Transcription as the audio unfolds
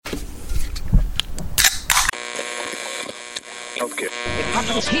healthcare. It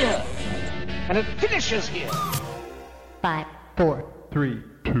happens here, and it finishes here. 5, 4, 3,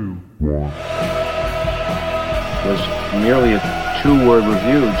 2, 1. Was merely a 2-word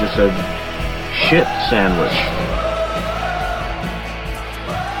review, just a shit sandwich.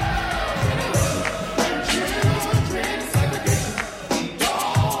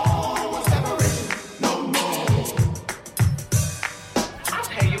 I'll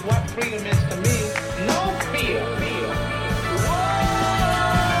tell you what freedom is to me. No fear.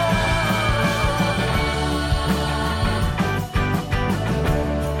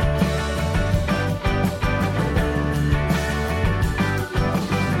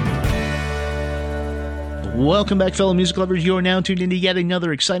 Welcome back, fellow music lovers. You are now tuned into yet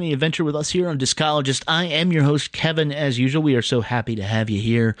another exciting adventure with us here on Discologist. I am your host, Kevin. As usual, we are so happy to have you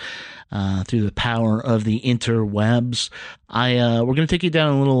here through the power of the interwebs. We're going to take you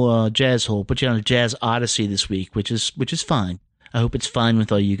down a little jazz hole, put you on a jazz odyssey this week, which is fine. I hope it's fine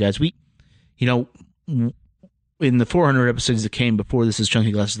with all you guys. In the 400 episodes that came before this is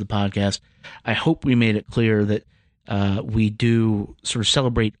Chunky Glasses, the podcast, I hope we made it clear that we do sort of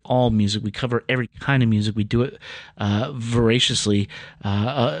celebrate all music. We cover every kind of music. We do it voraciously,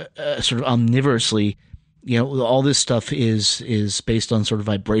 sort of omnivorously. All this stuff is based on sort of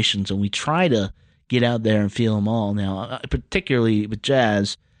vibrations, and we try to get out there and feel them all. Now, particularly with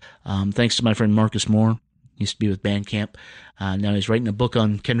jazz, thanks to my friend Marcus Moore. He used to be with Bandcamp. Now he's writing a book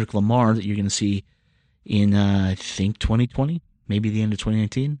on Kendrick Lamar that you're going to see in, I think, 2020, maybe the end of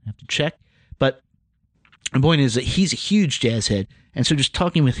 2019. I have to check. But the point is that he's a huge jazz head, and so just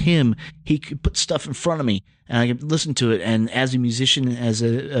talking with him, he could put stuff in front of me, and I could listen to it, and as a musician, as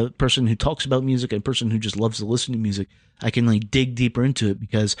a person who talks about music, and a person who just loves to listen to music, I can dig deeper into it,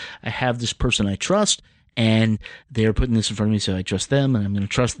 because I have this person I trust, and they're putting this in front of me, so I trust them, and I'm going to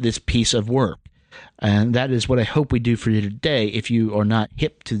trust this piece of work. And that is what I hope we do for you today. If you are not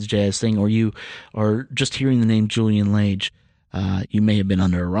hip to the jazz thing, or you are just hearing the name Julian Lage, you may have been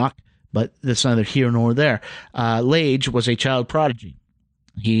under a rock, but that's neither here nor there. Lage was a child prodigy.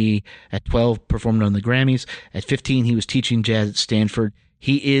 He, at 12, performed on the Grammys. At 15, he was teaching jazz at Stanford.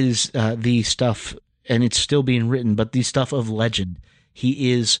 He is the stuff, and it's still being written, but the stuff of legend.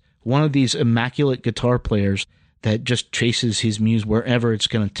 He is one of these immaculate guitar players that just chases his muse wherever it's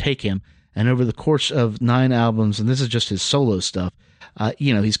going to take him. And over the course of 9 albums, and this is just his solo stuff,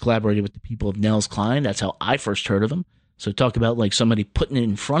 he's collaborated with the people of Nels Cline. That's how I first heard of him. So talk about somebody putting it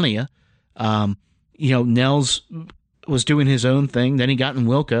in front of you. Nels was doing his own thing. Then he got in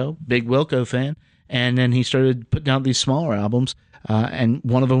Wilco, big Wilco fan. And then he started putting out these smaller albums. And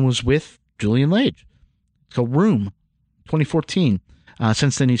one of them was with Julian Lage. It's called Room, 2014.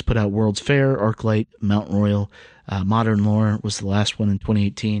 Since then, he's put out World's Fair, Arclight, Mount Royal, Modern Lore was the last one in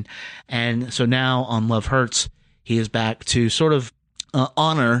 2018. And so now on Love Hurts, he is back to sort of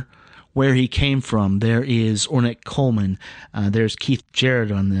honor where he came from. There is Ornette Coleman. There's Keith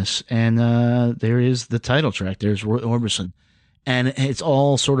Jarrett on this. And there is the title track. There's Roy Orbison. And it's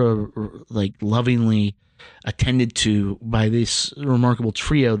all sort of lovingly attended to by this remarkable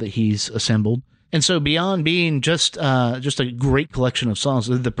trio that he's assembled. And so beyond being just a great collection of songs,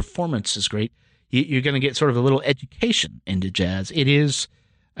 the performance is great. You're going to get sort of a little education into jazz. It is,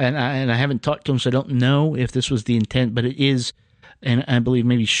 and I haven't talked to him, so I don't know if this was the intent, but it is, and I believe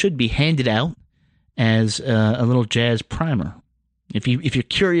maybe should be handed out as a little jazz primer. If you're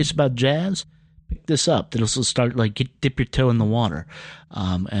curious about jazz, pick this up. It'll start dip your toe in the water,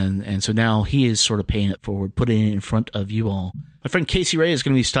 and so now he is sort of paying it forward, putting it in front of you all. My friend Casey Ray is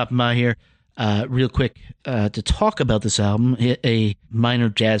going to be stopping by here real quick to talk about this album. A minor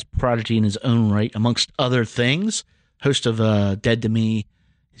jazz prodigy in his own right, amongst other things. Host of Dead to Me.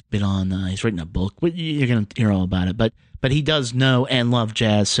 He's been on. He's written a book. You're going to hear all about it, but he does know and love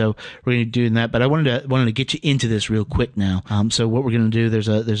jazz, so we're going to do that. But I wanted to get you into this real quick now. So what we're going to do,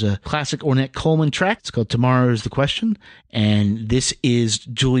 there's a classic Ornette Coleman track. It's called "Tomorrow Is the Question," and this is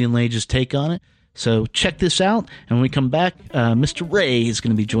Julian Lage's take on it. So check this out, and when we come back, Mr. Ray is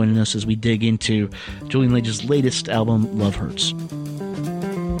going to be joining us as we dig into Julian Lage's latest album, Love Hurts.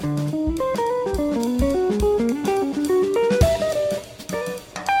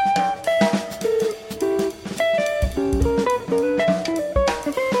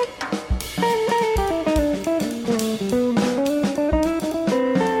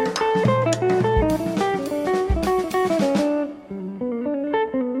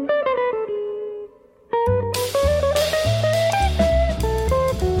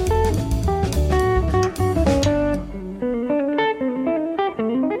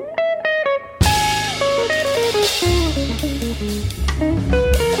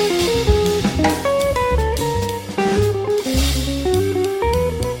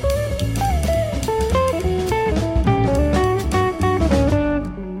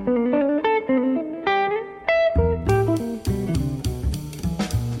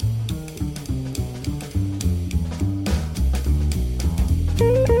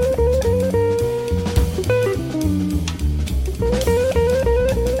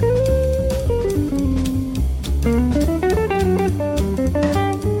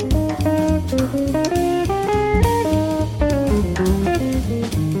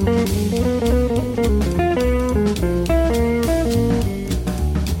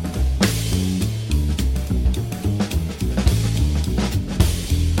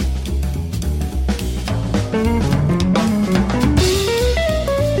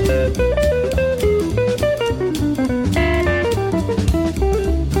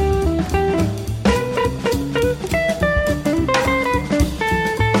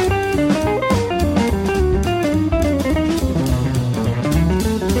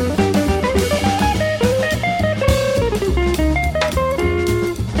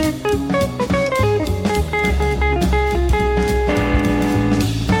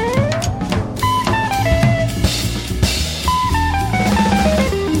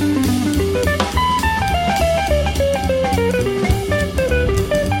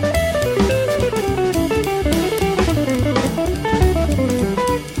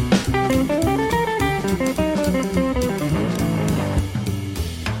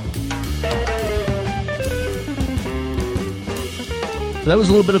 that was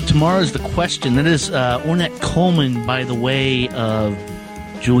a little bit of Tomorrow's the Question. That is Ornette Coleman by the way of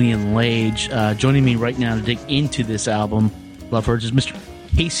Julian Lage. Joining me right now to dig into this album, love her, is Mr.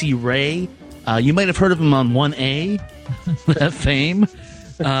 Casey Ray. You might have heard of him on 1A, that fame.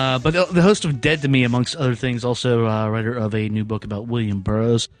 But the host of Dead to Me, amongst other things, also writer of a new book about William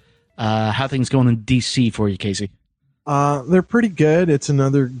Burroughs. How things going in D.C. for you, Casey? They're pretty good. It's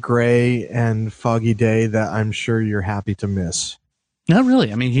another gray and foggy day that I'm sure you're happy to miss. Not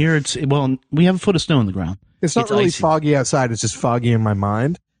really. I mean, here we have a foot of snow on the ground. It's not really icy. foggy outside. It's just foggy in my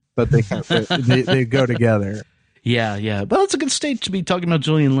mind, but they go together. Yeah. Well, it's a good stage to be talking about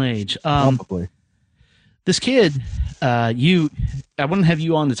Julian Lage. Probably. This kid, I want to have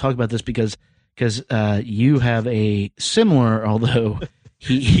you on to talk about this because you have a similar, although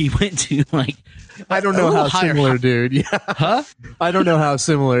he went to like. I don't know how similar, dude. Yeah. Huh? I don't know how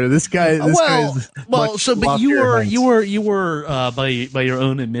similar this guy. But you were by your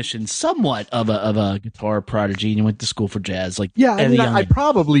own admission somewhat of a guitar prodigy, and you went to school for jazz. Like, yeah, I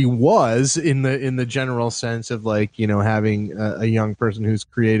probably was in the general sense of like, you know, having a young person who's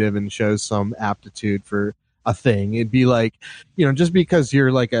creative and shows some aptitude for a thing. It'd be like, you know, just because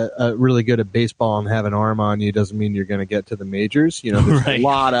you're like a really good at baseball and have an arm on you doesn't mean you're going to get to the majors. You know, there's a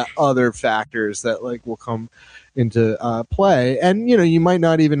lot of other factors that like will come into play, and you know, you might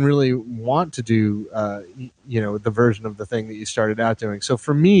not even really want to do you know, the version of the thing that you started out doing. So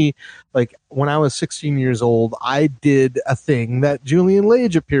for me, like when I was 16 years old, I did a thing that Julian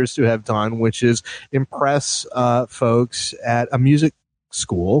Lage appears to have done, which is impress folks at a music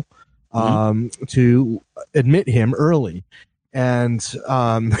school to admit him early. And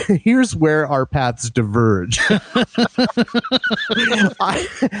here's where our paths diverge.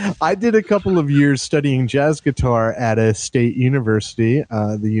 I did a couple of years studying jazz guitar at a state university,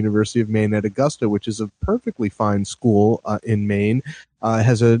 the University of Maine at Augusta, which is a perfectly fine school in Maine.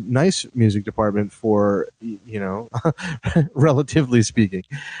 Has a nice music department for, you know, relatively speaking.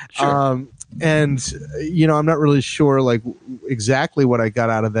 Sure. And, you know, I'm not really sure like exactly what I got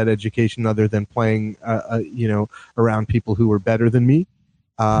out of that education other than playing, you know, around people who were better than me.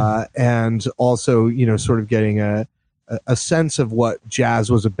 And also, you know, sort of getting a sense of what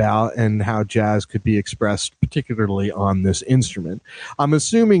jazz was about and how jazz could be expressed, particularly on this instrument. I'm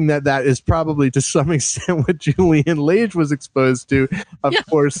assuming that is probably to some extent what Julian Lage was exposed to. Of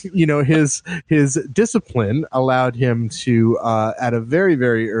course, you know, his discipline allowed him to, at a very,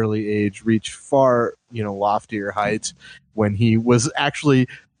 very early age, reach far, you know, loftier heights when he was actually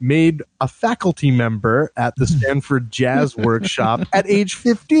made a faculty member at the Stanford Jazz Workshop at age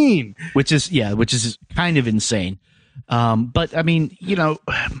 15. Which is kind of insane. But I mean, you know,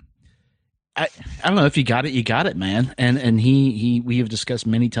 I don't know, if you got it, man. And we have discussed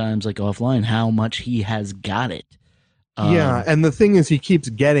many times, like offline, how much he has got it. Yeah. And the thing is, he keeps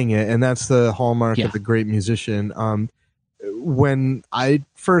getting it. And that's the hallmark of the great musician. When I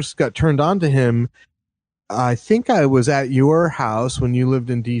first got turned on to him, I think I was at your house when you lived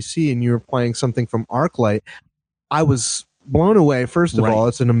in DC and you were playing something from ArcLight. I was blown away. First of all,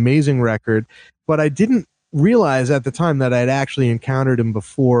 it's an amazing record, but I didn't realize at the time that I'd actually encountered him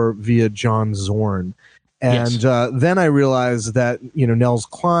before via John Zorn. And then I realized that, you know, Nels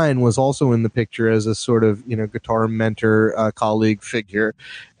Cline was also in the picture as a sort of, you know, guitar mentor, colleague figure.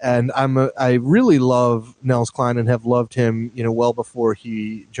 And I really love Nels Cline and have loved him, you know, well before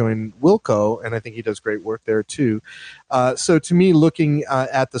he joined Wilco. And I think he does great work there too. So to me, looking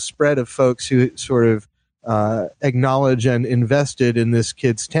at the spread of folks who sort of acknowledge and invested in this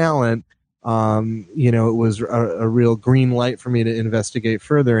kid's talent, you know, it was a real green light for me to investigate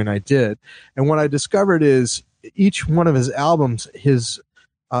further, and I did. And what I discovered is each one of his albums, his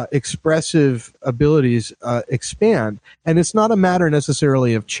expressive abilities expand, and it's not a matter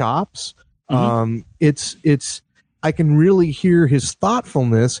necessarily of chops. It's I can really hear his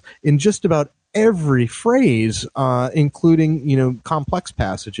thoughtfulness in just about every phrase, including, you know, complex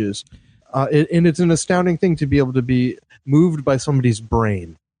passages. And it's an astounding thing to be able to be moved by somebody's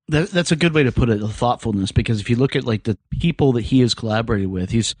brain. That's a good way to put it, the thoughtfulness, because if you look at like the people that he has collaborated with,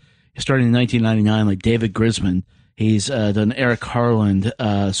 he's starting in 1999, like David Grisman. He's done Eric Harland,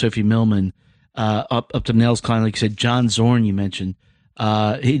 Sophie Millman, up to Nels Cline, like you said, John Zorn you mentioned.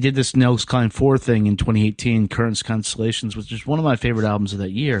 He did this Nels Cline 4 thing in 2018, Currents Constellations, which is one of my favorite albums of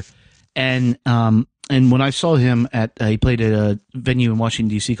that year. And when I saw him he played at a venue in Washington,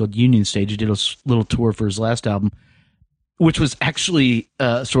 D.C. called Union Stage. He did a little tour for his last album, which was actually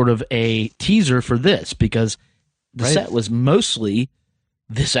sort of a teaser for this, because the set was mostly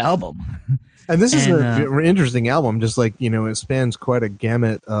this album. And this is an interesting album, just like, you know, it spans quite a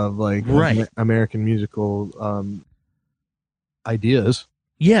gamut of like American musical ideas.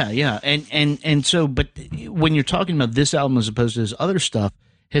 Yeah. And so, but when you're talking about this album as opposed to his other stuff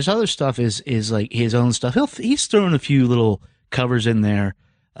is like his own stuff. He's thrown a few little covers in there,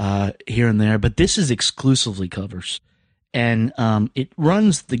 here and there, but this is exclusively covers. And it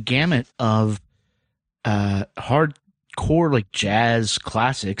runs the gamut of hardcore, like jazz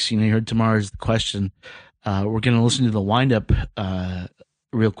classics. You know, you heard Tomorrow's the Question. We're going to listen to the wind-up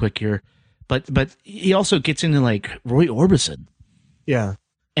real quick here. But he also gets into like Roy Orbison. Yeah.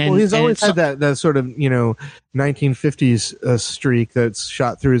 And, well, he's always had that sort of, 1950s streak that's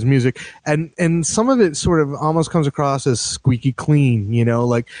shot through his music. And some of it sort of almost comes across as squeaky clean,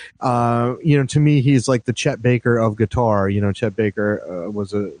 to me, he's like the Chet Baker of guitar. Chet Baker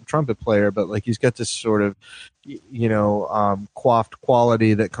was a trumpet player, but like he's got this sort of, coiffed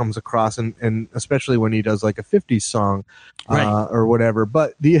quality that comes across, and especially when he does like a 50s song or whatever.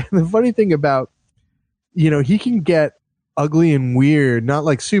 But the funny thing about, he can get ugly and weird, not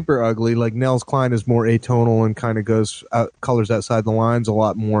like super ugly. Like Nels Cline is more atonal and kind of goes colors outside the lines a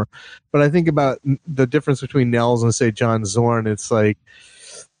lot more. But I think about the difference between Nels and say John Zorn. It's like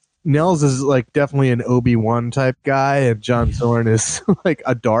Nels is like definitely an Obi-Wan type guy, and John Zorn is like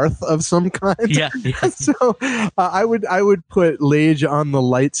a Darth of some kind. Yeah. So I would put Lage on the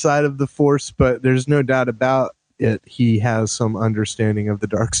light side of the Force, but there's no doubt about it, he has some understanding of the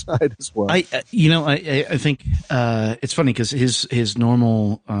dark side as well. I think it's funny because his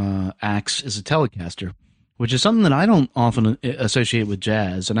normal axe is a Telecaster, which is something that I don't often associate with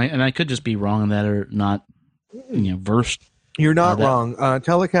jazz, and I could just be wrong on that or not, versed. You're not wrong.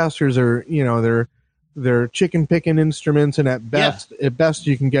 Telecasters are, they're chicken picking instruments, and at best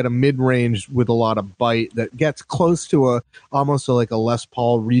you can get a mid range with a lot of bite that gets close to almost like a Les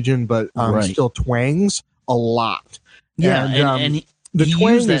Paul region, but still twangs a lot. Yeah, and the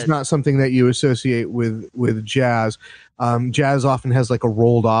twang is not something that you associate with jazz. Jazz often has like a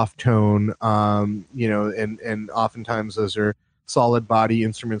rolled off tone, and oftentimes those are solid body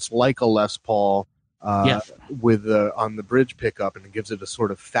instruments like a Les Paul with on the bridge pickup, and it gives it a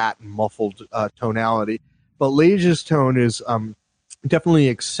sort of fat and muffled tonality. But Lage's tone is definitely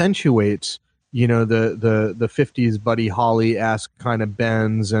accentuates the 50s Buddy Holly-esque kind of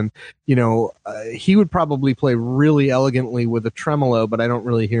bends, and he would probably play really elegantly with a tremolo, but I don't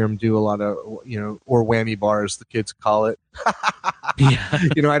really hear him do a lot of or whammy bars, the kids call it.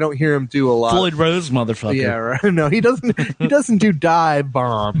 I don't hear him do a lot. Floyd Rose, motherfucker. Yeah, right. No, he doesn't do dive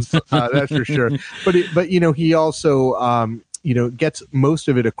bombs. That's for sure. But he also gets most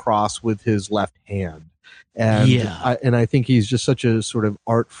of it across with his left hand, and I think he's just such a sort of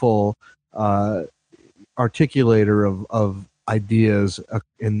artful articulator of ideas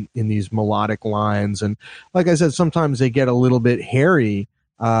in these melodic lines. And like I said, sometimes they get a little bit hairy,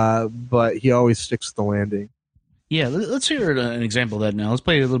 but he always sticks to the landing. Yeah, let's hear an example of that now. Let's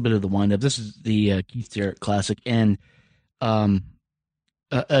play a little bit of the wind-up. This is the Keith Jarrett classic, and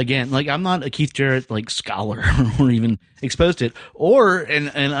again, like I'm not a Keith Jarrett like scholar or even exposed to it,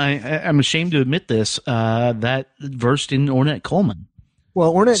 and I'm ashamed to admit this, that versed in Ornette Coleman.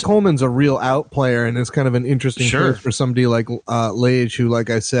 Well, Ornette Coleman's a real out player, and it's kind of an interesting case for somebody like Lage, who, like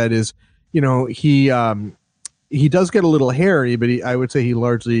I said, is he does get a little hairy, but I would say he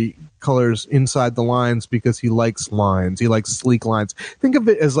largely colors inside the lines because he likes lines. He likes sleek lines. Think of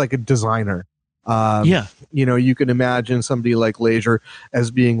it as like a designer. You can imagine somebody like Lager as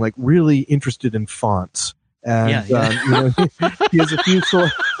being like really interested in fonts. And he has a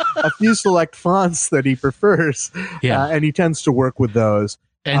few select fonts that he prefers, and he tends to work with those.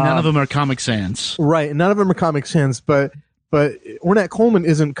 And none of them are Comic Sans, right? And none of them are Comic Sans, but Ornette Coleman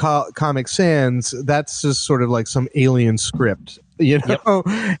isn't Comic Sans. That's just sort of like some alien script, and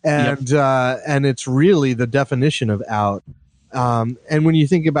it's really the definition of out. And when you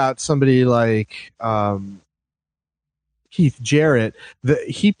think about somebody like Keith Jarrett,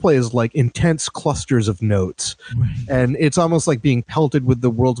 he plays like intense clusters of notes, and it's almost like being pelted with the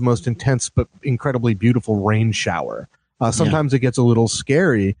world's most intense but incredibly beautiful rain shower. Sometimes it gets a little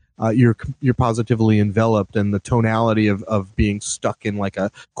scary. You're positively enveloped, and the tonality of being stuck in like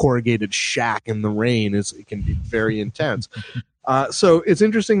a corrugated shack in the rain it can be very intense. So it's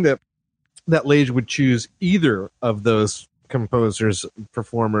interesting that Lage would choose either of those composers,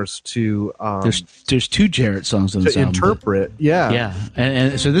 performers to there's two Jarrett songs on this album interpret.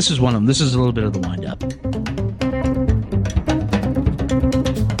 And so this is one of them. This is a little bit of the wind up.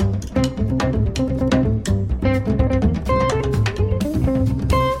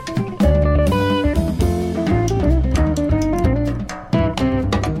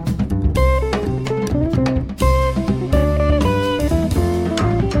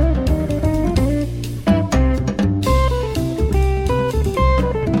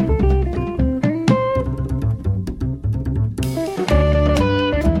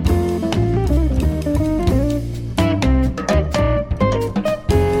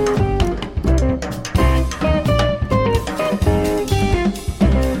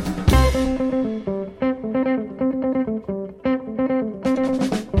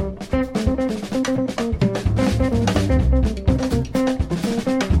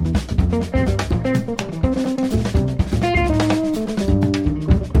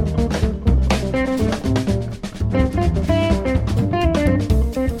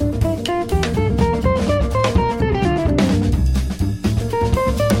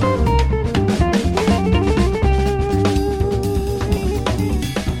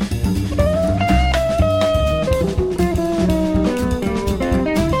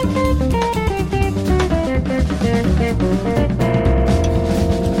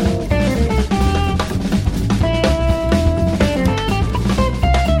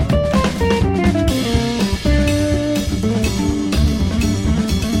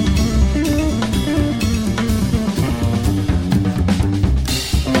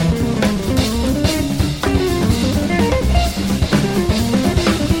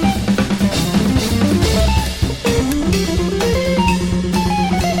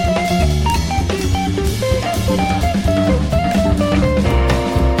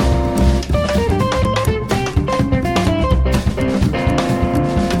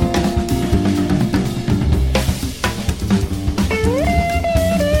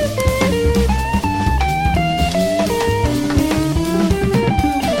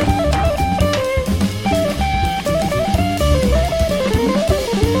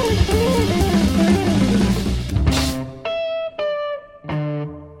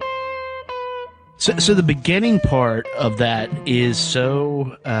 So the beginning part of that is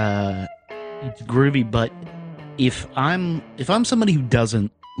so it's groovy, but if I'm somebody who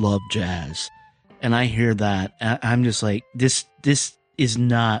doesn't love jazz and I hear that, I'm just like, this is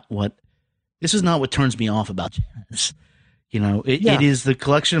not what turns me off about jazz. It is the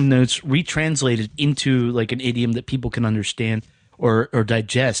collection of notes retranslated into like an idiom that people can understand or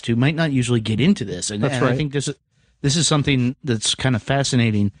digest, who might not usually get into this. And I think this is something that's kind of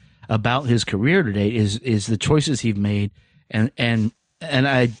fascinating about his career today is the choices he's made, and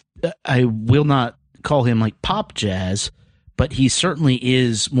I will not call him like pop jazz, but he certainly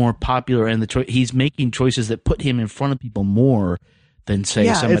is more popular, and he's making choices that put him in front of people more than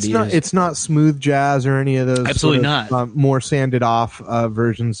say somebody it's not smooth jazz or any of those absolutely not more sanded off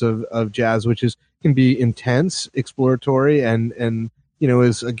versions of jazz, which can be intense, exploratory, and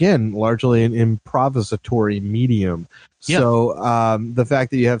is again largely an improvisatory medium. So the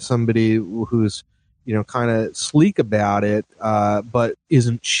fact that you have somebody who's kind of sleek about it, but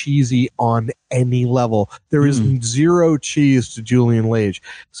isn't cheesy on any level. There is zero cheese to Julian Lage.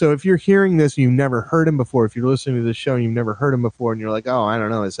 So if you're hearing this, you've never heard him before. If you're listening to this show and you've never heard him before, and you're like, oh, I don't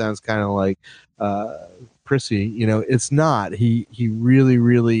know, it sounds kind of like prissy. It's not. He really,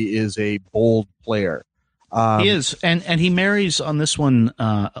 really is a bold player. He is, and he marries on this one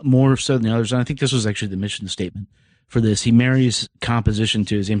more so than the others. And I think this was actually the mission statement for this. He marries composition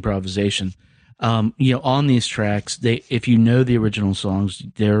to his improvisation. On these tracks, if you know the original songs,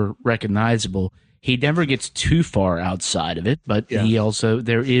 they're recognizable. He never gets too far outside of it, but he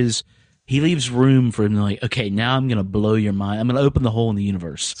leaves room for him to like, okay, now I'm going to blow your mind. I'm going to open the hole in the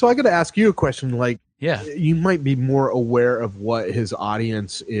universe. So I got to ask you a question. Like, you might be more aware of what his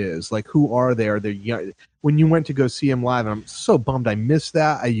audience is. Like, who are they? Are they young? When you went to go see him live, and I'm so bummed I missed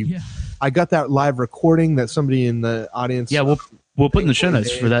that. I got that live recording that somebody in the audience. Yeah, we'll put in the show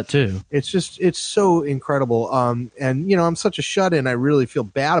notes for that too. It's so incredible. And I'm such a shut-in. I really feel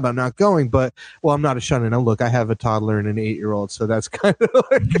bad about not going, but I'm not a shut-in. Look, I have a toddler and an 8-year-old, so that's kind of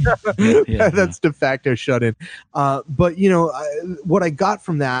like that's de facto shut-in. But what I got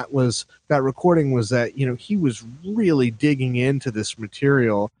from that recording was that he was really digging into this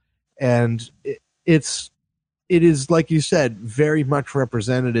material, and it is, like you said, very much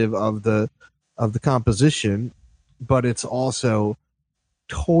representative of the composition, but it's also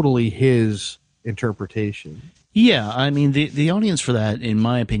totally his interpretation. Yeah, I mean, the audience for that, in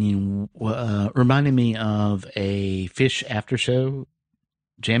my opinion, reminded me of a Phish after show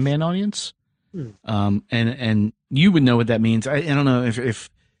jam band audience. And you would know what that means. I don't know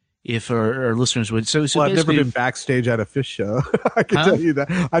if our listeners would. So I've never been backstage at a Phish show. I can tell you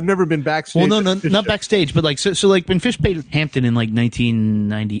that. I've never been backstage. Well, no, not backstage, but like so like when Phish played Hampton in like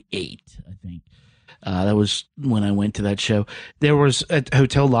 1998, I think. That was when I went to that show. There was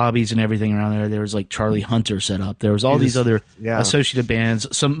hotel lobbies and everything around there. There was like Charlie Hunter set up. There was all these other associated bands.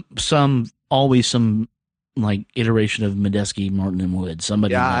 Some like iteration of Medeski, Martin and Wood.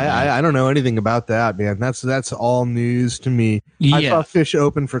 Somebody. Yeah, I don't know anything about that, man. That's all news to me. Yeah. I saw Phish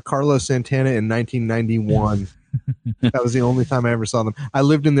open for Carlos Santana in 1991. That was the only time I ever saw them. I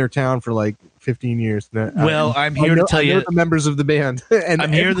lived in their town for like 15 years. Well, I'm here to tell you the members of the band. And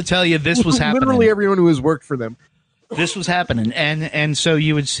I'm here to tell you this was happening. Literally everyone who has worked for them. This was happening. And so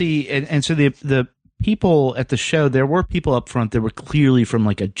you would see, and so the people at the show, there were people up front that were clearly from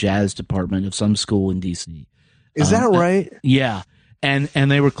like a jazz department of some school in DC. Is that right? Yeah. And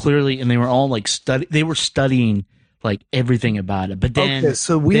they were clearly, and they were all like they were studying like everything about it. But then,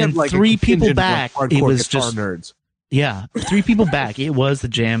 so we had like three people back. It was just nerds. Yeah. 3 people back. It was the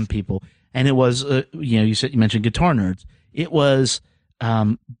jam people. And it was, you mentioned guitar nerds. It was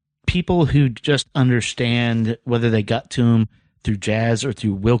people who just understand, whether they got to them through jazz or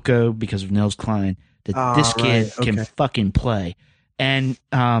through Wilco because of Nels Cline, that this kid can fucking play. And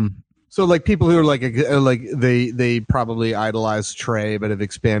so like people who are like they probably idolize Trey, but have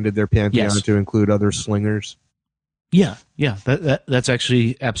expanded their pantheon to include other slingers. Yeah. That's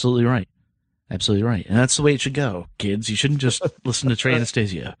actually absolutely right. Absolutely right. And that's the way it should go, kids. You shouldn't just listen to Trey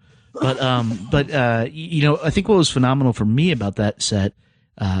Anastasio. But I think what was phenomenal for me about that set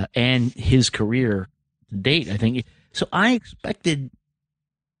and his career to date, I think, so I expected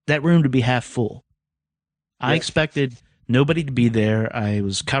that room to be half full. I expected nobody to be there. I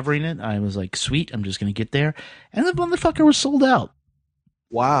was covering it. I was like, sweet, I'm just going to get there. And the motherfucker was sold out.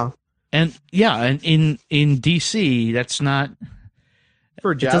 Wow. And and in DC, that's not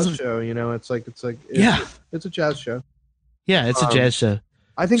for a jazz show, it's a jazz show. Yeah, it's a jazz show.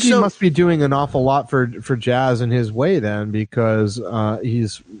 I think he must be doing an awful lot for jazz in his way then, because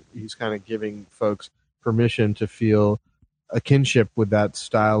he's kind of giving folks permission to feel a kinship with that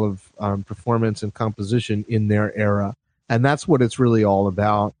style of performance and composition in their era. And that's what it's really all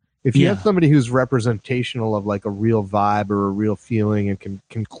about. If you have somebody who's representational of like a real vibe or a real feeling and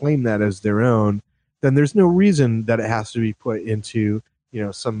can claim that as their own, then there's no reason that it has to be put into,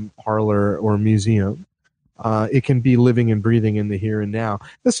 some parlor or museum. It can be living and breathing in the here and now.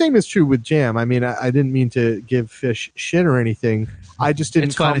 The same is true with Jam. I mean, I didn't mean to give Fish shit or anything. I just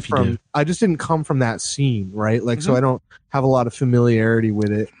didn't come from that scene, right? Like, so I don't have a lot of familiarity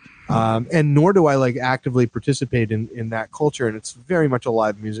with it. And nor do I like actively participate in that culture. And it's very much a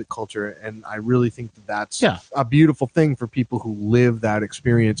live music culture. And I really think that that's a beautiful thing for people who live that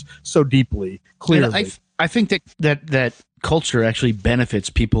experience so deeply, clearly. I think that culture actually benefits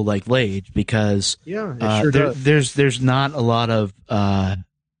people like Lage because there's not a lot of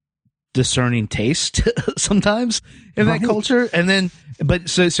discerning taste sometimes in that culture. And then, but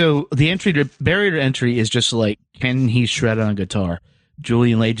so the barrier to entry is just like, can he shred on a guitar?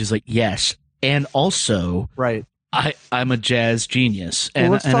 Julian Lage is like, yes. And also, right. I'm a jazz genius.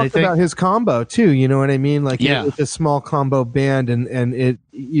 And, let's talk about his combo too. You know what I mean? Like, it's a small combo band, and it,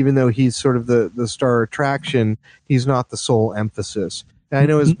 even though he's sort of the star attraction, he's not the sole emphasis. And I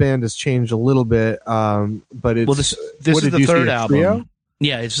know his band has changed a little bit, but it's this is the third album. Trio?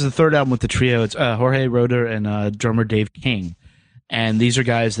 Yeah, it's the third album with the trio. It's Jorge Roeder and drummer Dave King, and these are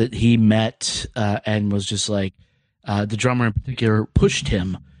guys that he met and was just like. The drummer in particular pushed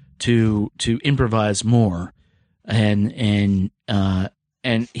him to improvise more, and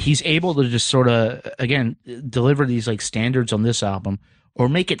he's able to just sort of again deliver these like standards on this album, or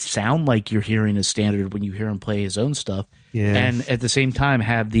make it sound like you're hearing a standard when you hear him play his own stuff, and at the same time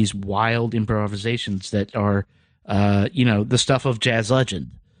have these wild improvisations that are, the stuff of jazz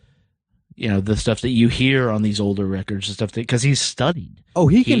legend. The stuff that you hear on these older records, the stuff that because he's studied. Oh,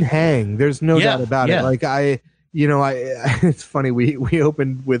 he can hang. There's no doubt about it. Like it's funny. We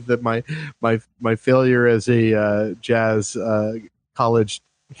opened with my failure as a jazz college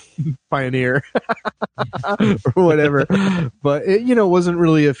pioneer or whatever, but it wasn't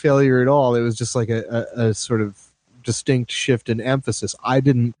really a failure at all. It was just like a sort of distinct shift in emphasis. I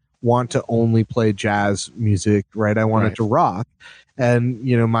didn't want to only play jazz music, right? I wanted to rock, and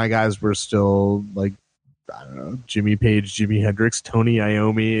my guys were still like. I don't know, Jimmy Page, Jimi Hendrix, Tony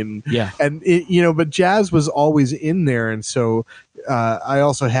Iommi, and but jazz was always in there, and so I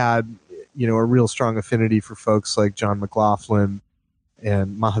also had a real strong affinity for folks like John McLaughlin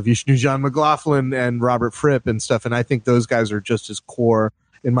and Mahavishnu John McLaughlin and Robert Fripp and stuff, and I think those guys are just as core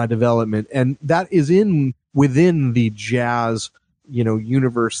in my development, and that is within the jazz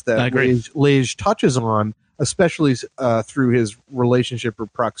universe that Lage touches on, especially through his relationship or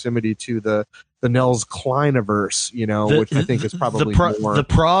proximity to the Nels Kleiniverse, which I think is probably more the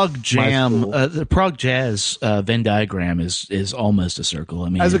prog jam, the prog jazz Venn diagram is almost a circle. I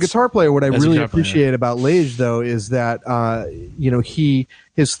mean, as a guitar player, what I really appreciate about Lage, though, is that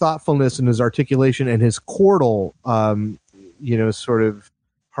his thoughtfulness and his articulation and his chordal, sort of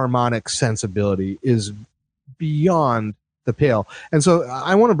harmonic sensibility is beyond the pale. And so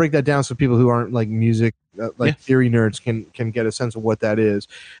I want to break that down so people who aren't like music theory nerds can get a sense of what that is.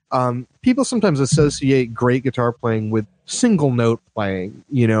 People sometimes associate great guitar playing with single note playing,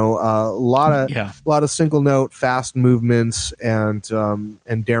 a lot of single note fast movements and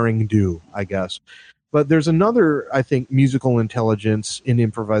daring do, I guess. But there's another, I think, musical intelligence in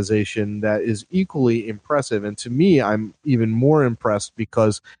improvisation that is equally impressive. And to me, I'm even more impressed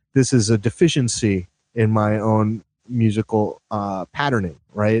because this is a deficiency in my own musical patterning,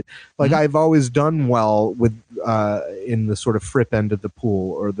 right? Like I've always done well with in the sort of Fripp end of the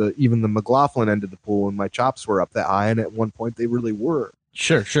pool or even the McLaughlin end of the pool when my chops were up that high, and at one point they really were.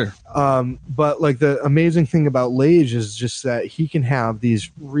 Sure. But like the amazing thing about Lage is just that he can have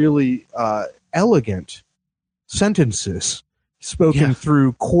these really elegant sentences spoken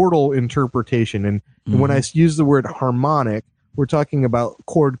through chordal interpretation. And when I use the word harmonic, we're talking about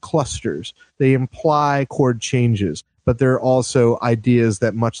chord clusters. They imply chord changes, but they're also ideas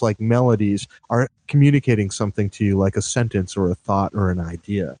that, much like melodies, are communicating something to you, like a sentence or a thought or an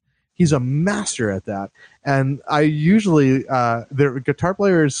idea. He's a master at that. And I usually, the guitar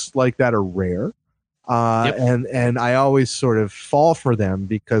players like that are rare. And I always sort of fall for them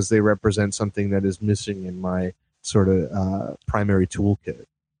because they represent something that is missing in my sort of primary toolkit.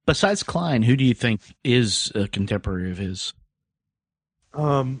 Besides Klein, who do you think is a contemporary of his?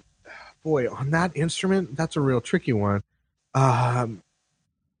 Boy, on that instrument, that's a real tricky one.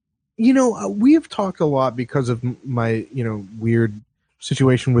 We have talked a lot because of my, weird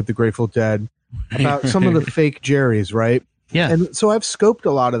situation with the Grateful Dead about some of the fake Jerrys, right? Yeah. And so I've scoped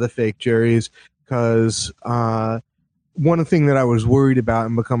a lot of the fake Jerrys because one thing that I was worried about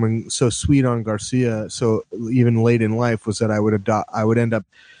in becoming so sweet on Garcia, so even late in life, was that I would end up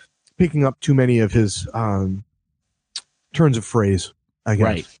picking up too many of his turns of phrase, I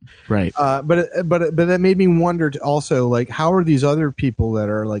guess. Right. But that made me wonder also, like, how are these other people that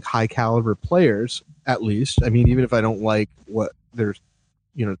are like high caliber players, at least? I mean, even if I don't like what their,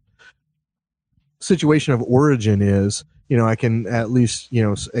 situation of origin is, I can at least,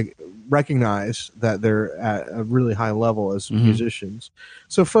 recognize that they're at a really high level as musicians.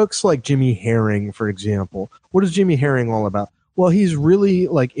 So folks like Jimmy Herring, for example, what is Jimmy Herring all about? Well, he's really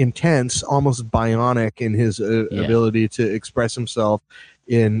like intense, almost bionic in his ability to express himself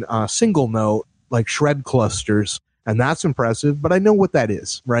in single note, like shred clusters. And that's impressive, but I know what that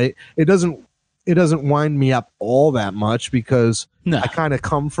is, right? It doesn't wind me up all that much because I kind of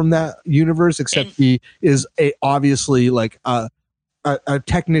come from that universe, except he is obviously like a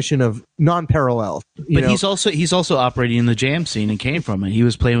technician of non-parallel. But he's also operating in the jam scene and came from it. He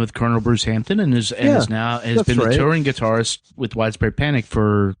was playing with Colonel Bruce Hampton and has been the touring guitarist with Widespread Panic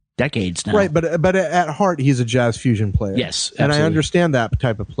for decades now. Right, but at heart, he's a jazz fusion player. Yes, absolutely. And I understand that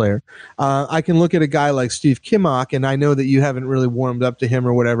type of player. I can look at a guy like Steve Kimmock, and I know that you haven't really warmed up to him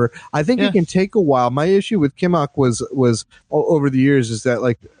or whatever. I think it can take a while. My issue with Kimmock was over the years is that,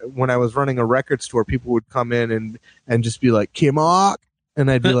 like, when I was running a record store, people would come in and just be like, Kimmock. And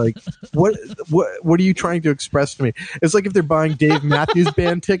I'd be like, what are you trying to express to me? It's like if they're buying Dave Matthews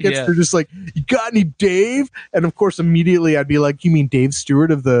Band tickets, they're just like, you got any Dave? And of course, immediately I'd be like, you mean Dave Stewart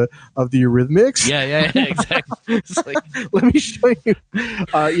of the Eurythmics? Yeah, exactly. It's like, let me show you,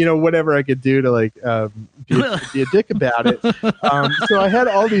 whatever I could do to like be a dick about it. So I had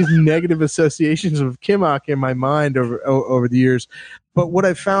all these negative associations of Kimmock in my mind over the years. But what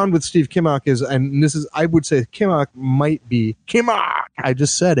I found with Steve Kimmock is, and this is, I would say Kimmock might be Kimmock. I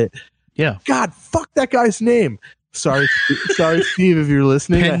just said it. Yeah. God, fuck that guy's name. Sorry, Steve, if you're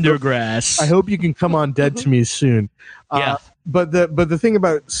listening. Pendergrass. I hope you can come on Dead to Me soon. Yeah. But the thing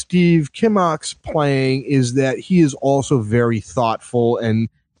about Steve Kimmock's playing is that he is also very thoughtful and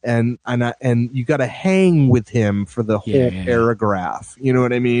you got to hang with him for the whole paragraph. You know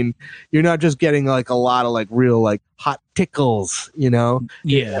what I mean? You're not just getting like a lot of like real like hot tickles,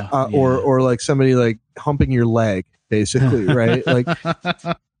 or like somebody like humping your leg, basically, right? Like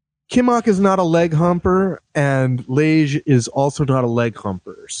Kimmock is not a leg humper, and Lage is also not a leg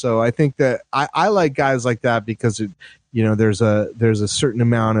humper. So I think that I like guys like that because it, there's a certain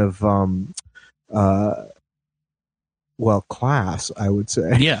amount of class, I would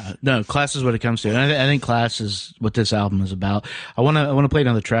say. Yeah, no, class is what it comes to. And I think class is what this album is about. I want to play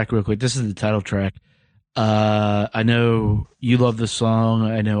another track real quick. This is the title track. I know you love this song.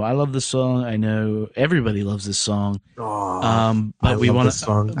 I know I love this song. I know everybody loves this song. But I want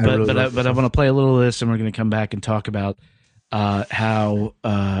to play a little of this, and we're going to come back and talk about how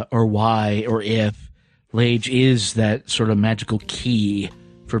or why or if Lage is that sort of magical key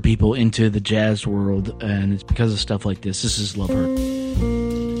for people into the jazz world, and it's because of stuff like this. This is Love Hurt.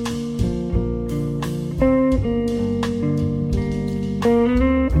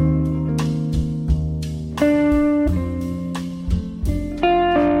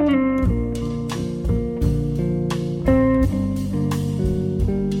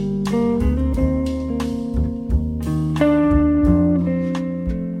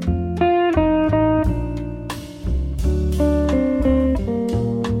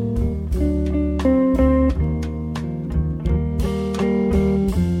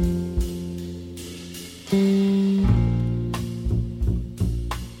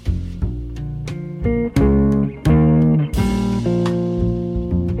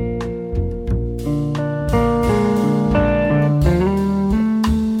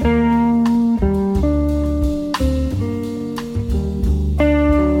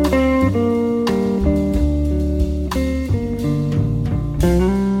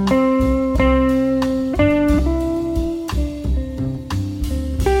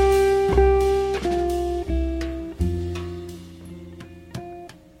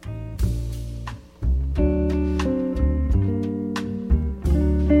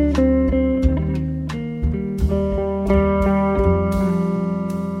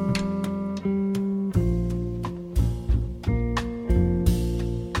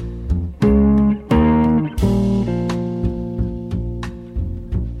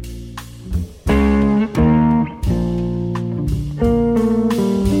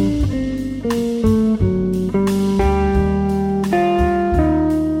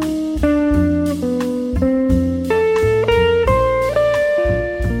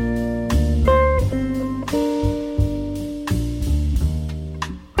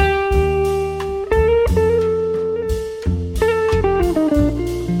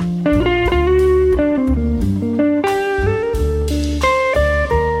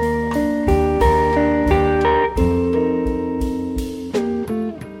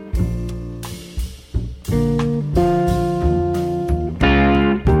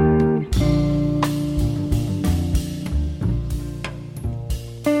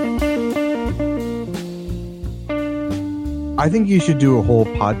 I think you should do a whole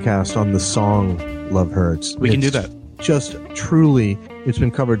podcast on the song "Love Hurts." We can do that. Just truly, it's been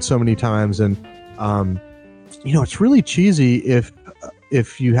covered so many times, and it's really cheesy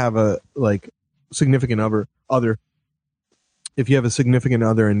if you have a significant other. If you have a significant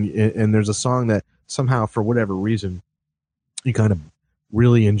other and there's a song that somehow, for whatever reason, you kind of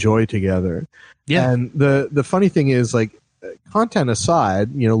really enjoy together. Yeah. And the funny thing is, content aside,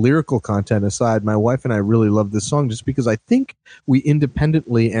 lyrical content aside, my wife and I really love this song just because I think we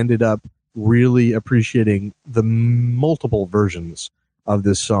independently ended up really appreciating the multiple versions of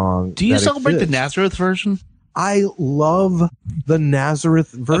this song. Do you celebrate the Nazareth version? I love the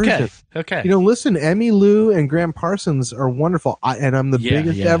Nazareth version. Okay. Listen, Emmy Lou and Graham Parsons are wonderful. I'm the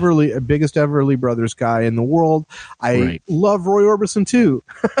biggest Everly Brothers guy in the world. I love Roy Orbison too.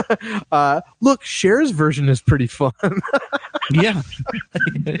 Look, Cher's version is pretty fun. Yeah.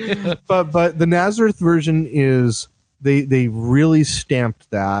 but the Nazareth version is they really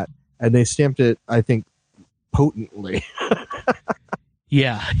stamped that, and they stamped it, I think, potently.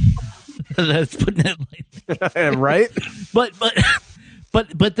 Yeah. That's putting it right. But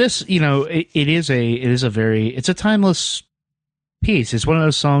this, it's a timeless piece. It's one of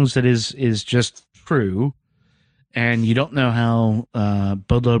those songs that is just true, and you don't know how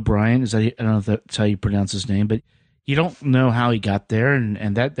Bud O'Brien I don't know if that's how you pronounce his name, but you don't know how he got there,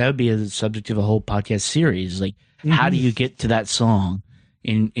 and that would be a subject of a whole podcast series. How do you get to that song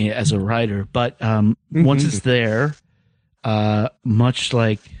in as a writer? But once it's there, much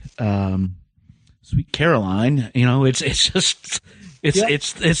like Sweet Caroline, it's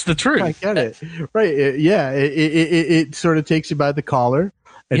the truth. I get it. Right. It sort of takes you by the collar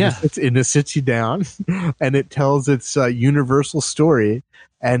and it sits you down, and it tells its universal story,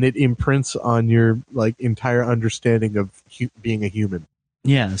 and it imprints on your entire understanding of being a human.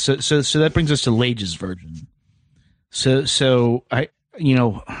 Yeah. So that brings us to Lage's version. So I,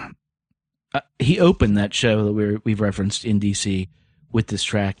 he opened that show that we've referenced in DC with this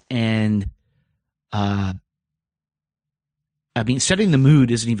track, and setting the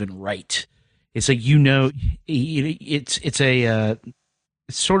mood isn't even right. It's it's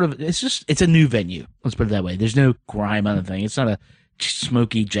a new venue. Let's put it that way. There's no grime on the thing. It's not a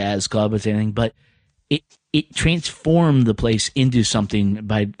smoky jazz club or anything, but it transformed the place into something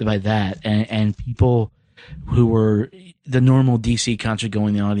by that, and people who were the normal DC concert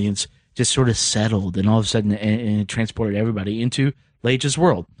going audience just sort of settled, and all of a sudden and it transported everybody into Lage's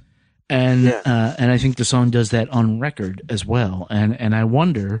world. And I think the song does that on record as well. And I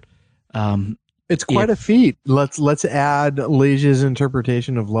wonder, it's quite a feat. Let's add Lage's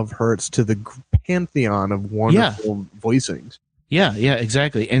interpretation of "Love Hurts" to the pantheon of wonderful voicings. Yeah,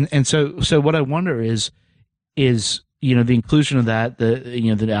 exactly. And so what I wonder is the inclusion of that.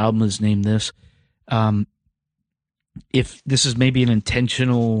 The album is named this. If this is maybe an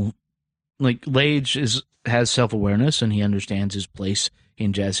intentional, Lage has self-awareness, and he understands his place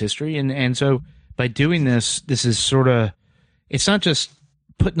in jazz history, and so by doing this is sort of, it's not just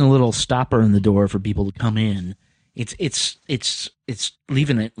putting a little stopper in the door for people to come in. It's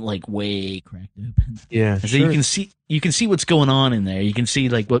leaving it way cracked open. Yeah, so you can see what's going on in there. You can see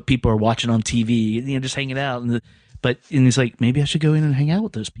what people are watching on TV, just hanging out, and it's maybe I should go in and hang out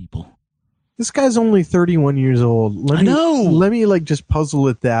with those people. This guy's only 31 years old. Let me just puzzle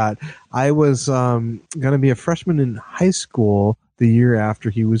at that. I was going to be a freshman in high school the year after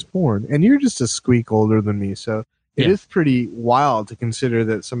he was born, and you're just a squeak older than me, so it is pretty wild to consider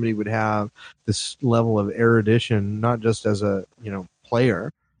that somebody would have this level of erudition, not just as a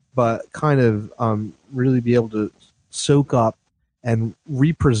player, but kind of really be able to soak up and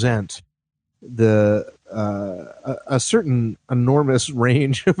represent a certain enormous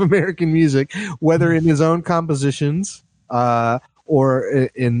range of American music, whether in his own compositions or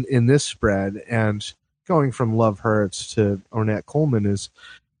in this spread. And going from "Love Hurts" to Ornette Coleman it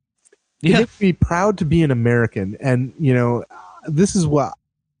makes me proud to be an American. And this is what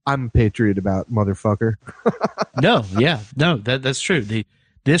I'm a patriot about, motherfucker. That's true.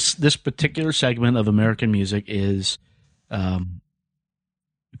 This particular segment of American music is,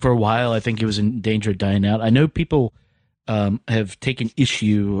 for a while, I think it was in danger of dying out. I know people have taken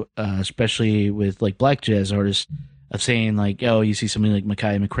issue, especially with black jazz artists, of saying you see somebody like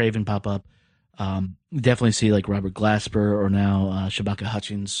Makaya McCraven pop up. Definitely see Robert Glasper, or now Shabaka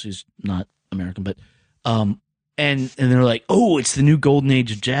Hutchins, who's not American, but and they're like, oh, it's the new golden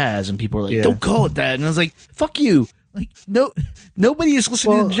age of jazz, and people are like, don't call it that. And I was like, fuck you. No, nobody is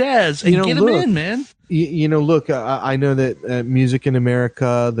listening to jazz. And get them in, man. Look, I know that music in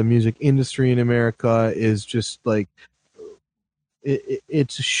America, the music industry in America, is just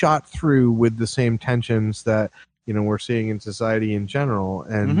it's shot through with the same tensions that we're seeing in society in general.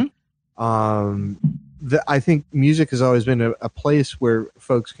 And I think music has always been a place where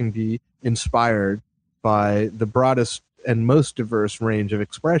folks can be inspired by the broadest and most diverse range of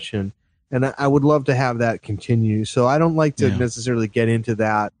expression. And I would love to have that continue. So I don't like to necessarily get into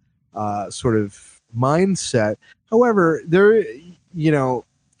that sort of mindset. However,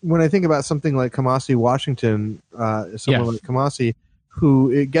 when I think about something like Kamasi Washington, someone like Kamasi,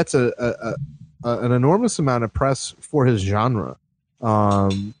 who it gets an enormous amount of press for his genre,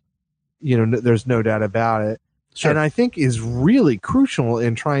 there's no doubt about it. Sure. And I think is really crucial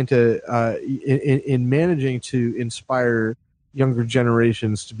in trying to in managing to inspire younger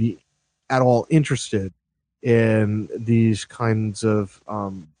generations to be at all interested in these kinds of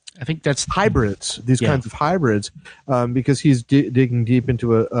I think that's hybrids, kinds of hybrids, because he's digging deep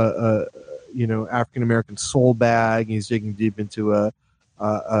into a African American soul bag. He's digging deep into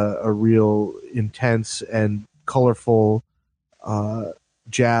a real intense and colorful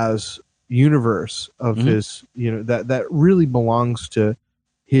jazz universe of his, that really belongs to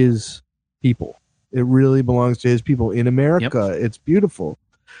his people. It really belongs to his people in America. It's beautiful.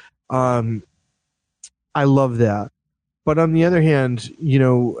 I love that. But on the other hand,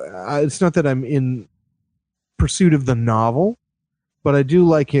 it's not that I'm in pursuit of the novel, but I do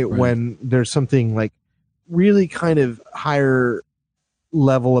like it when there's something like really kind of higher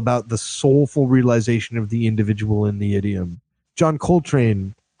level about the soulful realization of the individual in the idiom. John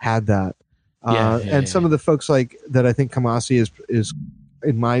Coltrane had that. And some of the folks like that I think Kamasi is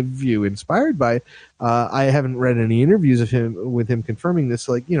in my view inspired by, I haven't read any interviews of him with him confirming this,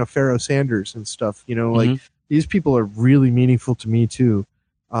 like, Pharoah Sanders and stuff, like these people are really meaningful to me too.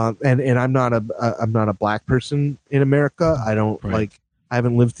 And I'm not a black person in America. I don't I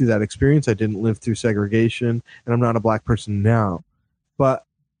haven't lived through that experience. I didn't live through segregation, and I'm not a black person now, but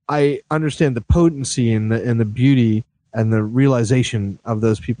I understand the potency and the beauty and the realization of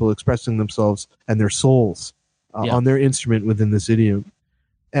those people expressing themselves and their souls on their instrument within this idiom.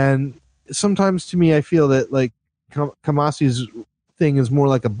 And sometimes to me, I feel that like Kamasi's thing is more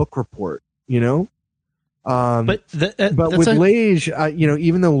like a book report, But with Lage,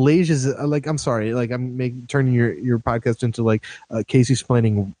 even though Lage is I'm sorry, like I'm turning your podcast into like Casey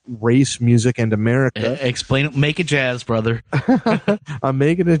explaining race, music, and America. Explain it, make it jazz, brother. I'm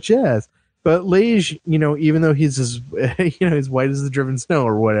making it jazz. But Lage, even though he's as as white as the driven snow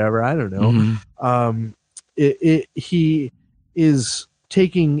or whatever, I don't know. He is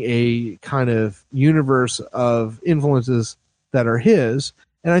taking a kind of universe of influences that are his,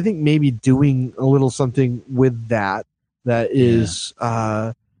 and I think maybe doing a little something with that is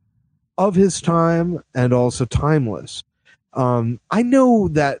of his time and also timeless. I know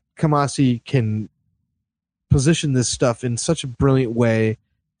that Kamasi can position this stuff in such a brilliant way,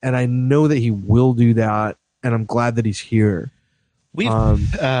 and I know that he will do that, and I'm glad that he's here. We've on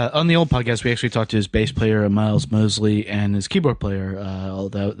the old podcast, we actually talked to his bass player, Miles Mosley, and his keyboard player,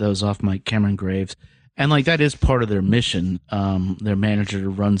 that was off mic, Cameron Graves. And like that is part of their mission. Their manager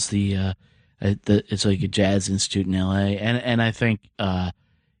runs it's like a jazz institute in LA, and I think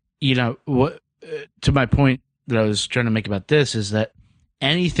what to my point that I was trying to make about this is that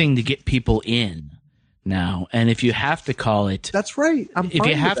anything to get people in now, and if you have to call it, that's right. If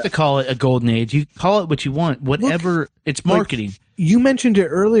you have to call it a golden age, you call it what you want. Whatever. Look, it's marketing. Like, you mentioned it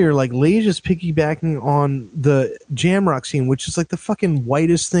earlier, like Lage is piggybacking on the jam rock scene, which is like the fucking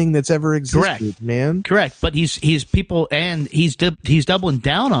whitest thing that's ever existed. Correct. Man. Correct. But he's people, and he's doubling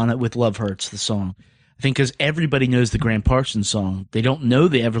down on it with Love Hurts, the song. I think because everybody knows the Graham Parsons song. They don't know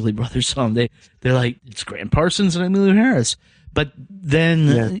the Everly Brothers song. They're like, it's Graham Parsons and Emmylou Harris. But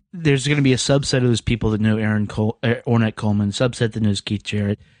then there's going to be a subset of those people that know Ornette Coleman, subset that knows Keith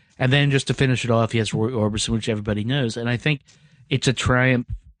Jarrett. And then just to finish it off, he has Roy Orbison, which everybody knows. And I think it's a triumph.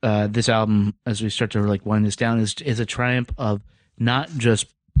 This album, as we start to like wind this down, is a triumph of not just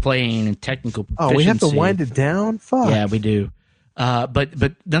playing and technical proficiency. Oh, we have to wind it down? Fuck. Yeah, we do.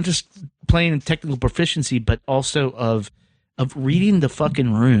 But not just playing and technical proficiency, but also of reading the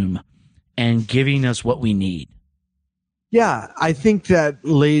fucking room and giving us what we need. Yeah, I think that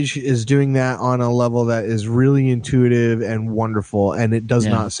Lage is doing that on a level that is really intuitive and wonderful, and it does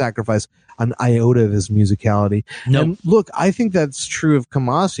not sacrifice an iota of his musicality. No. And look, I think that's true of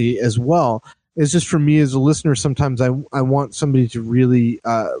Kamasi as well. It's just for me as a listener, sometimes I want somebody to really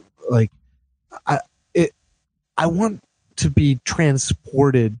I want to be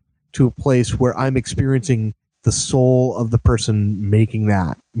transported to a place where I'm experiencing the soul of the person making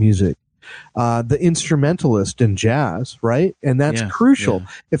that music. The instrumentalist in jazz, right? And that's crucial. Yeah.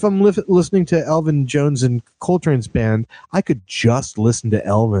 If I'm listening to Elvin Jones and Coltrane's band, I could just listen to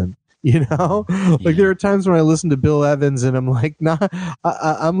Elvin Like there are times when I listen to Bill Evans and I'm like, nah,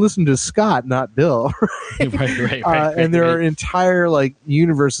 I'm listening to Scott, not Bill. Right. And there are entire like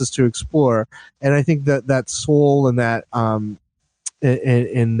universes to explore. And I think that soul and that,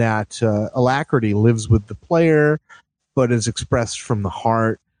 in that alacrity lives with the player, but is expressed from the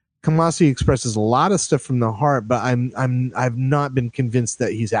heart. Kamasi expresses a lot of stuff from the heart, but I've not been convinced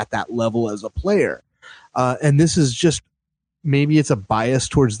that he's at that level as a player. And this is just, maybe it's a bias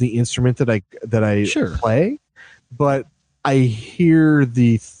towards the instrument that I play, but I hear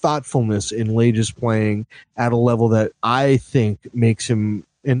the thoughtfulness in Lage's playing at a level that I think makes him,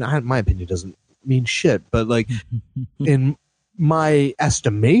 in my opinion, doesn't mean shit, but like in my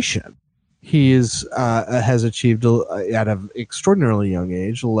estimation, he has achieved at an extraordinarily young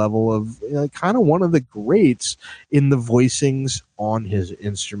age a level of kind of one of the greats in the voicings on his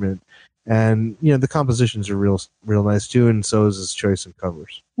instrument. And the compositions are real nice too, and so is his choice of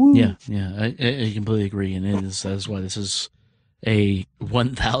covers. Woo. Yeah, I completely agree, and that's why this is a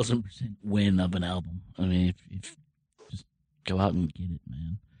 1,000% win of an album. I mean, if just go out and get it,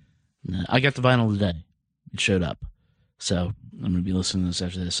 man. I got the vinyl today; it showed up, so I'm going to be listening to this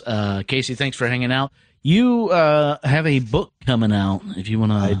after this. Casey, thanks for hanging out. You have a book coming out. If you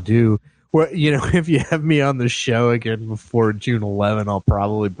want to, I do. Well, if you have me on the show again before June 11, I'll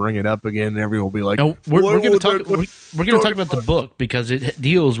probably bring it up again, and everyone will be like, "No, we're going to talk. We're going to talk about the book because it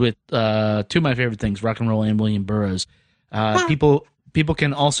deals with two of my favorite things: rock and roll and William Burroughs. People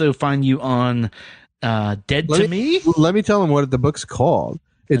can also find you on Dead to Me. Let me tell them what the book's called.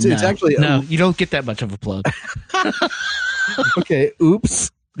 It's actually you don't get that much of a plug. Okay,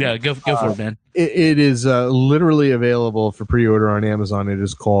 oops. Yeah, go for it, man. It is literally available for pre-order on Amazon. It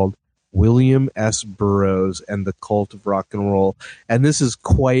is called William S. Burroughs and the Cult of Rock and Roll. And this is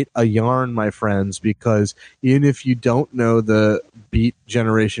quite a yarn, my friends, because even if you don't know the Beat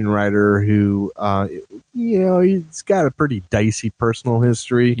Generation writer who, he's got a pretty dicey personal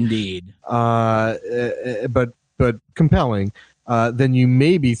history. Indeed. But compelling, then you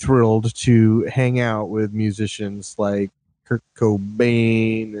may be thrilled to hang out with musicians like Kurt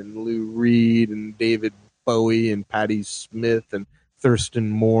Cobain and Lou Reed and David Bowie and Patti Smith and Thurston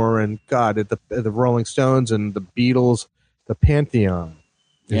Moore and the Rolling Stones and the Beatles. The Pantheon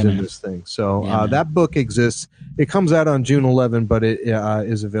is in this thing. So that book exists. It comes out on June 11, but it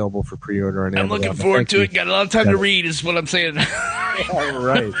is available for pre-order. And I'm looking forward to it. Got a lot of time to read is what I'm saying.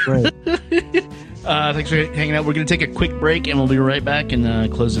 Right. Thanks for hanging out. We're going to take a quick break and we'll be right back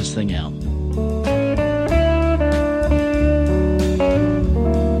and close this thing out.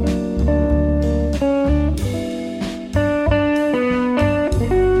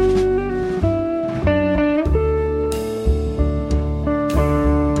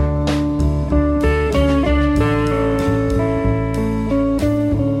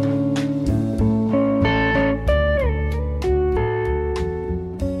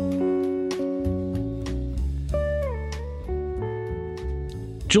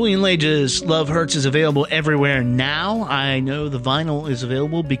 Julian Lage's Love Hurts is available everywhere now. I know the vinyl is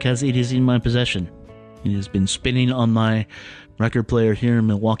available because it is in my possession. It has been spinning on my record player here in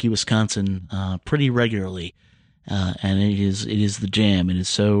Milwaukee, Wisconsin, pretty regularly, and it is the jam. It is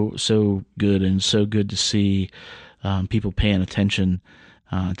so good, and so good to see people paying attention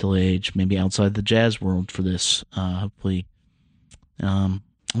to Lage, maybe outside the jazz world for this. Hopefully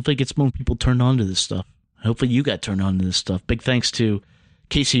it gets more people turned on to this stuff. Hopefully you got turned on to this stuff. Big thanks to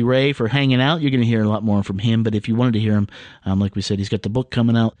Casey Ray for hanging out. You're going to hear a lot more from him, but if you wanted to hear him, like we said, he's got the book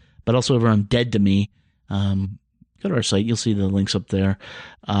coming out, but also over on Dead to Me. Go to our site. You'll see the links up there.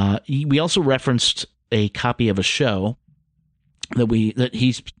 We also referenced a copy of a show that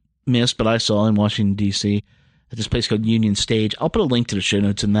he's missed, but I saw in Washington, D.C. at this place called Union Stage. I'll put a link to the show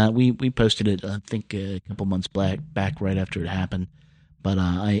notes in that. We posted it, I think, a couple months back right after it happened. But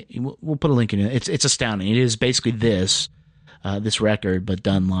we'll put a link in it. It's astounding. It is basically this record, but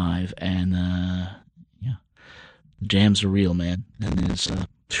done live. And, the jams are real, man. And it's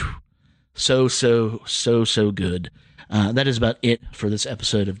so good. That is about it for this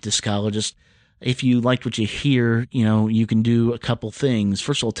episode of Discologist. If you liked what you hear, you can do a couple things.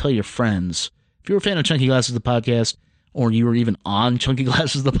 First of all, tell your friends. If you're a fan of Chunky Glasses, the podcast, or you were even on Chunky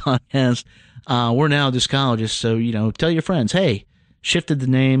Glasses, the podcast, we're now Discologist. So, tell your friends, hey, shifted the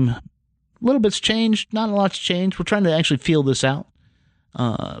name. A little bit's changed. Not a lot's changed. We're trying to actually feel this out.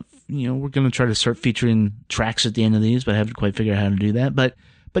 We're going to try to start featuring tracks at the end of these, but I haven't quite figured out how to do that. But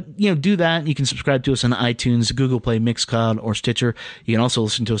do that. You can subscribe to us on iTunes, Google Play, Mixcloud, or Stitcher. You can also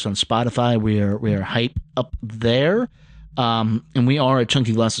listen to us on Spotify. We are hype up there. And we are a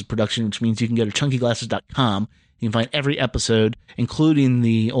Chunky Glasses production, which means you can go to chunkyglasses.com You can find every episode, including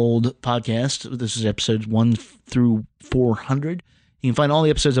the old podcast. This is episodes 1 through 400. You can find all the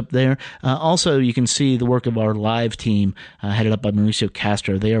episodes up there. Also, you can see the work of our live team, headed up by Mauricio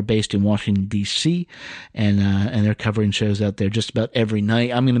Castro. They are based in Washington, D.C., and they're covering shows out there just about every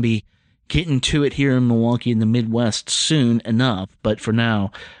night. I'm going to be getting to it here in Milwaukee in the Midwest soon enough, but for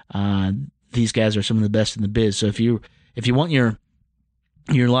now, these guys are some of the best in the biz. So if you want your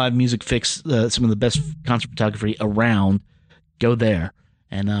live music fix, some of the best concert photography around, go there.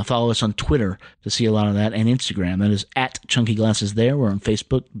 And follow us on Twitter to see a lot of that, and Instagram. That is at Chunky Glasses there. We're on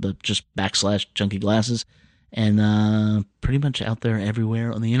Facebook, but just / Chunky Glasses. And pretty much out there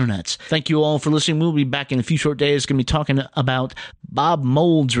everywhere on the internets. Thank you all for listening. We'll be back in a few short days. Going to be talking about Bob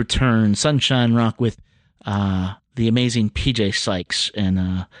Mould's return, Sunshine Rock, with the amazing PJ Sykes.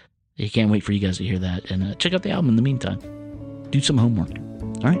 And you can't wait for you guys to hear that. And check out the album in the meantime. Do some homework.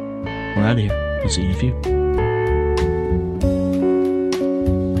 All right, we're out of here. We'll see you in a few.